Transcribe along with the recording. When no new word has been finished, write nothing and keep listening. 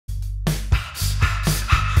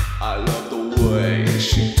I love the way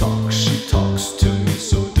she talks to me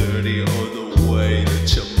so dirty. Oh, the way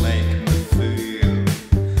that you make me feel.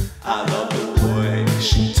 I love the way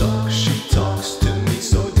she talks to me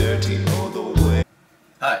so dirty. Oh, the way.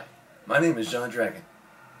 Hi, my name is John Dragon,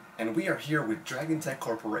 and we are here with Dragon Tech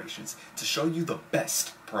Corporations to show you the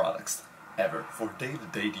best products ever for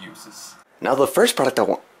day-to-day uses. Now the first product I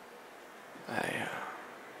want...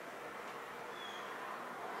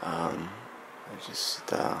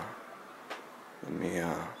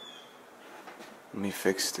 let me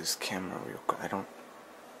fix this camera real quick.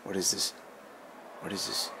 What is this? What is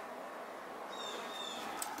this?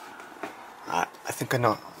 I think I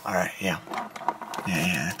know. Alright, yeah.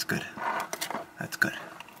 Yeah, that's good. That's good.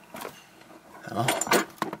 Hello?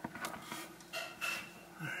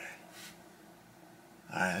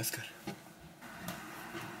 Alright, that's good.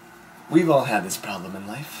 We've all had this problem in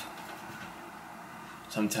life.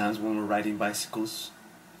 Sometimes when we're riding bicycles,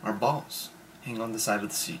 our balls hang on the side of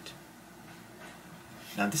the seat.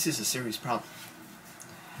 Now this is a serious problem,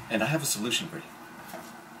 and I have a solution for you.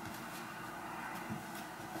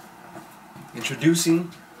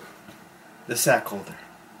 Introducing the sack holder.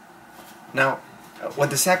 Now, what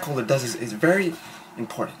the sack holder does is very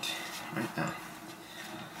important. Right now.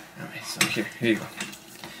 Alright, so here you go.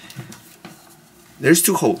 There's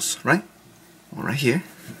two holes, right? One right here,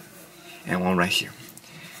 and one right here.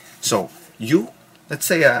 So, let's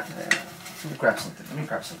say, let me grab something.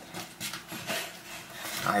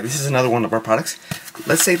 Alright, this is another one of our products.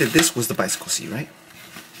 Let's say that this was the bicycle seat, right?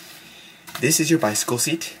 This is your bicycle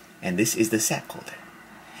seat, and this is the sack holder.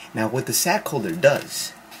 Now, what the sack holder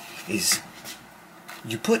does is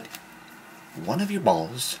you put one of your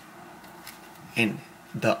balls in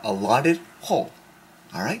the allotted hole.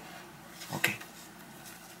 Alright? Okay.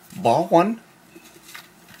 Ball 1,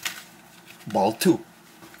 ball 2.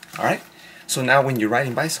 Alright? So now when you're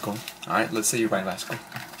riding bicycle, alright, let's say you're riding bicycle.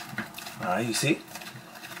 Alright, you see?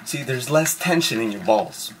 See, there's less tension in your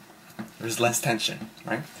balls. There's less tension,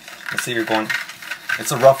 right? Let's say you're going,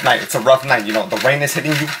 it's a rough night, you know, the rain is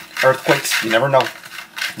hitting you, earthquakes, you never know.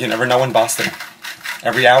 You never know in Boston.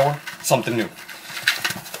 Every hour, something new.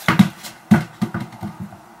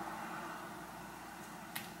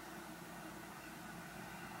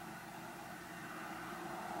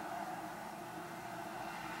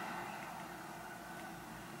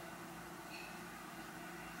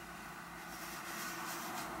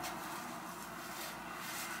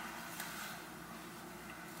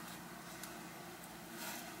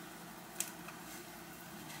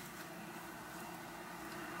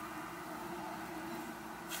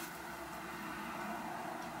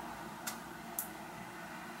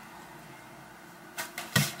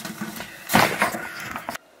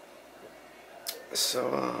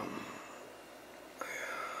 So,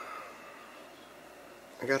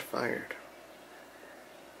 I got fired.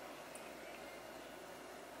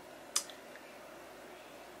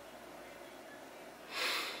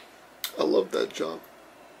 I love that job.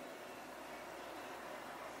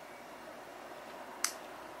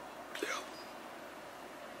 Yeah.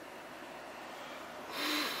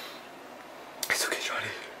 It's okay,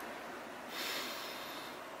 Johnny.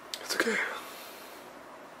 It's okay.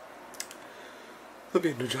 There'll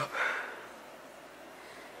be a new job.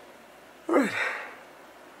 Alright.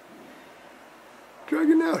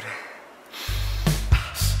 Dragon out.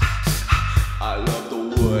 I love the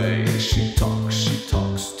way she talks.